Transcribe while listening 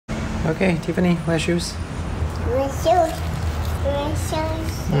Okay, Tiffany, wear shoes. Wear shoes. Wear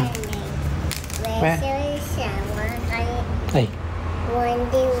shoes. Wear shoes. Hey. Muốn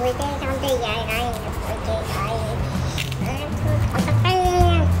đi với cái trong tay dài này, với cái dài.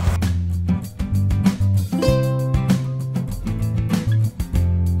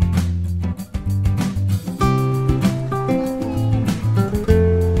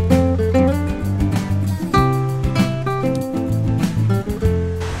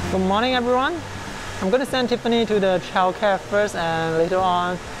 Good morning, everyone. I'm going to send Tiffany to the childcare first, and later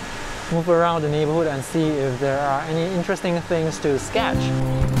on move around the neighborhood and see if there are any interesting things to sketch.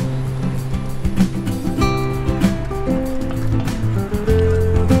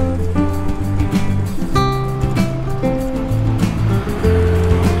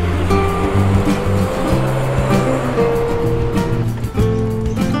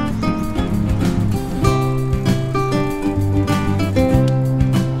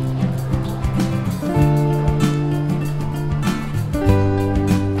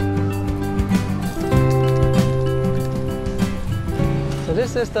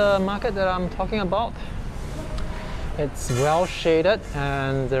 This is the market that I'm talking about. It's well shaded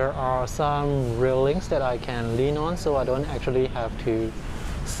and there are some railings that I can lean on, so I don't actually have to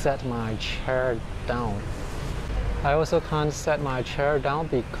set my chair down. I also can't set my chair down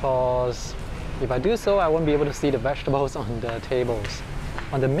because if I do so, I won't be able to see the vegetables on the tables,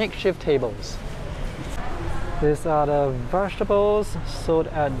 on the makeshift tables. These are the vegetables sold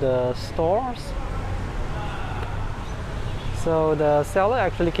at the stores. So the seller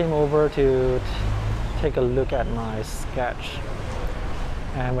actually came over to take a look at my sketch.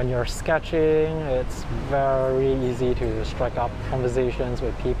 And when you're sketching, it's very easy to strike up conversations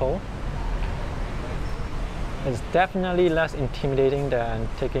with people. It's definitely less intimidating than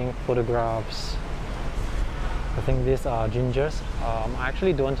taking photographs. I think these are gingers. I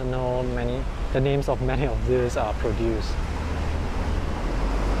actually don't know the names of many of these produce.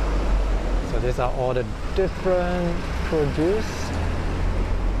 So these are all the different produce.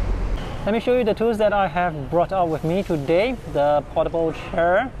 Let me show you the tools that I have brought out with me today. The portable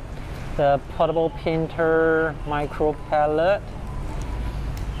chair, the portable painter micro palette,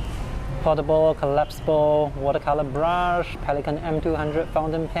 portable collapsible watercolor brush, Pelican M200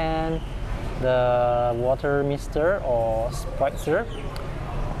 fountain pen, the water mister or spritzer,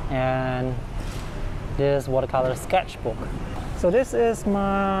 and this watercolor sketchbook. So this is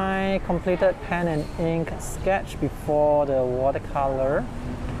my completed pen and ink sketch before the watercolor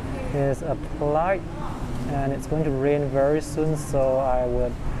is applied, and it's going to rain very soon, so I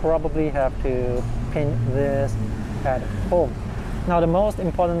would probably have to paint this at home. Now the most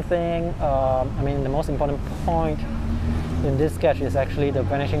important thing, the most important point in this sketch is actually the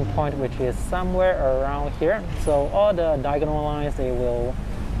vanishing point, which is somewhere around here. So all the diagonal lines, they will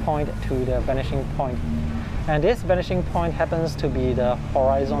point to the vanishing point. And this vanishing point happens to be the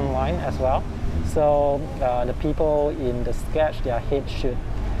horizon line as well. So the people in the sketch, their head should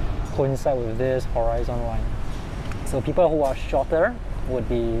coincide with this horizon line. So people who are shorter would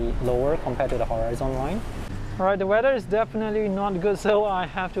be lower compared to the horizon line. Alright, the weather is definitely not good, so I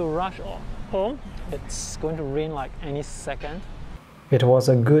have to rush home. It's going to rain like any second. It was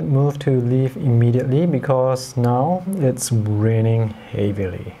a good move to leave immediately because now it's raining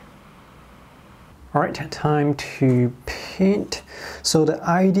heavily. Alright, time to paint. So the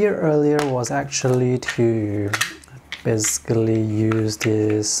idea earlier was actually to basically use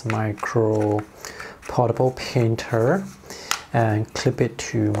this micro portable painter and clip it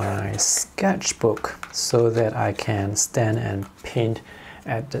to my sketchbook so that I can stand and paint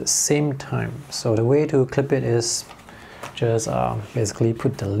at the same time. So the way to clip it is just basically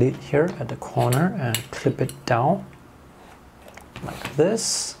put the lid here at the corner and clip it down like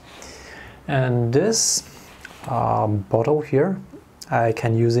this. And this bottle here, I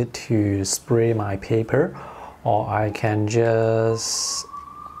can use it to spray my paper, or I can just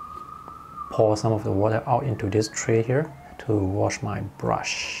pour some of the water out into this tray here to wash my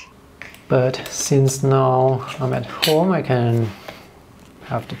brush. But since now I'm at home, I can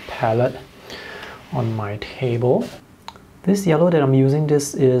have the palette on my table. This yellow that I'm using,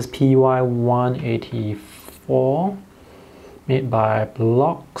 this is PY184. Made by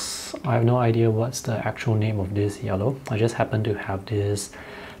Blocks. I have no idea what's the actual name of this yellow. I just happen to have this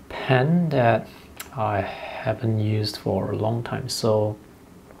pen that I haven't used for a long time, so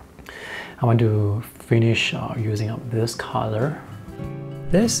I want to finish using up this color.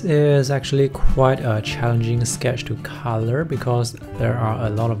 This is actually quite a challenging sketch to color because there are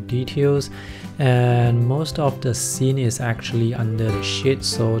a lot of details and most of the scene is actually under the shade,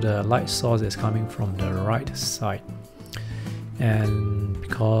 so the light source is coming from the right side. and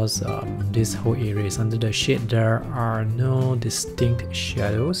because this whole area is under the shade, there are no distinct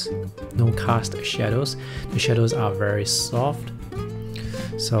shadows, no cast shadows. The shadows are very soft,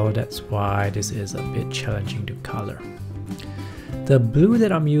 so that's why this is a bit challenging to color. The blue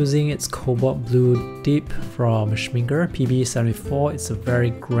that I'm using, it's Cobalt Blue Deep from Schmincke PB74. It's a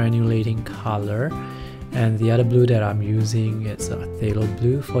very granulating color. And the other blue that I'm using, it's a phthalo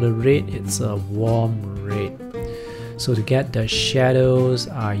blue. For the red, it's a warm red. So to get the shadows,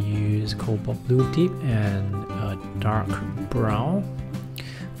 I use Cobalt Blue Deep and a dark brown.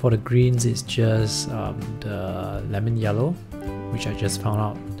 For the greens, it's just the lemon yellow, which I just found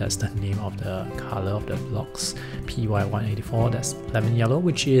out that's the name of the color of the blocks, PY184. That's lemon yellow,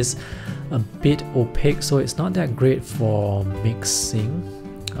 which is a bit opaque, so it's not that great for mixing,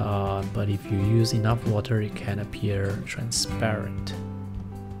 but if you use enough water, it can appear transparent.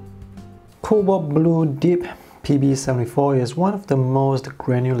 Cobalt Blue Deep PB74 is one of the most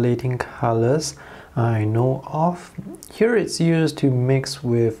granulating colors I know of. Here it's used to mix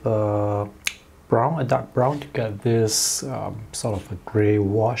with a dark brown to get this sort of a gray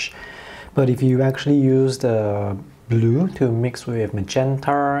wash. But if you actually use the blue to mix with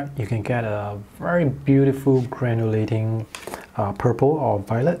magenta, you can get a very beautiful granulating purple or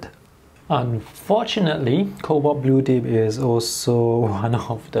violet. Unfortunately, Cobalt Blue Deep is also one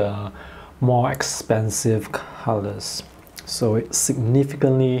of the more expensive colors. So it's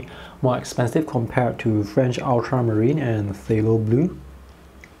significantly more expensive compared to French Ultramarine and Phthalo Blue.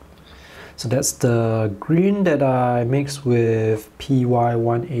 So that's the green that I mixed with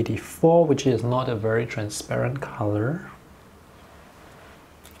PY184, which is not a very transparent color.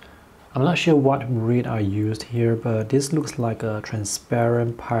 I'm not sure what red I used here, but this looks like a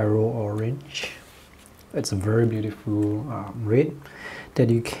transparent pyro orange. It's a very beautiful red that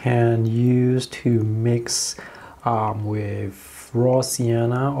you can use to mix with raw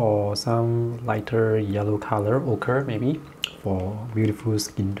sienna or some lighter yellow color, ochre maybe, for beautiful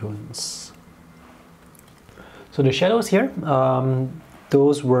skin tones. So the shadows here,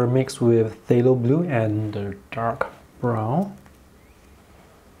 those were mixed with phthalo blue and the dark brown.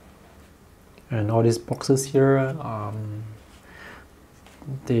 And all these boxes here,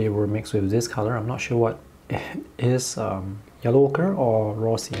 they were mixed with this color. I'm not sure what it is, yellow ochre or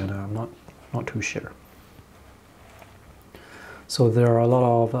raw sienna. I'm not too sure. So there are a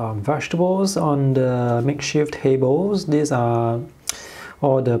lot of vegetables on the makeshift tables. These are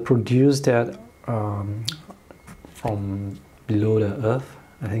all the produce that from below the earth.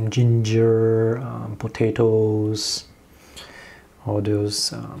 I think ginger, potatoes, all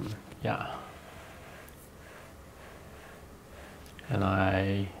those, yeah. And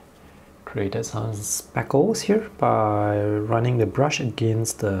I created some speckles here by running the brush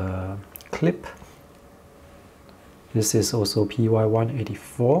against the clip. This is also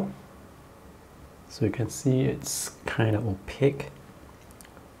PY184. So you can see it's kind of opaque.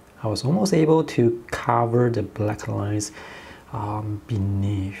 I was almost able to cover the black lines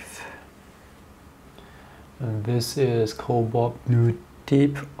beneath. And this is Cobalt Blue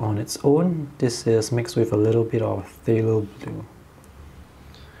Deep on its own. This is mixed with a little bit of phthalo blue.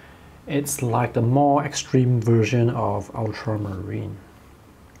 It's like the more extreme version of ultramarine.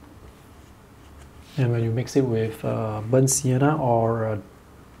 And when you mix it with burnt sienna or a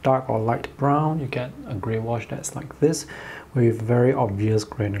dark or light brown, you get a gray wash that's like this with very obvious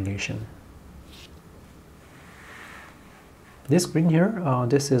granulation. This green here,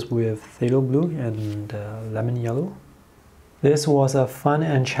 this is with phthalo blue and lemon yellow. This was a fun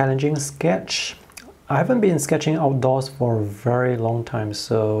and challenging sketch. I haven't been sketching outdoors for a very long time,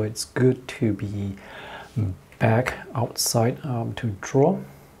 so it's good to be back outside to draw.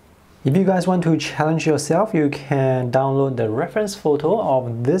 If you guys want to challenge yourself, you can download the reference photo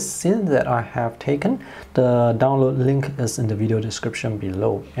of this scene that I have taken. The download link is in the video description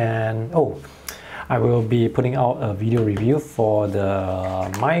below. And oh, I will be putting out a video review for the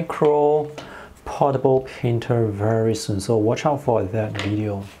micro portable painter very soon, so watch out for that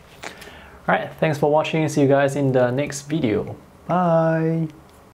video. Alright, thanks for watching. See you guys in the next video. Bye!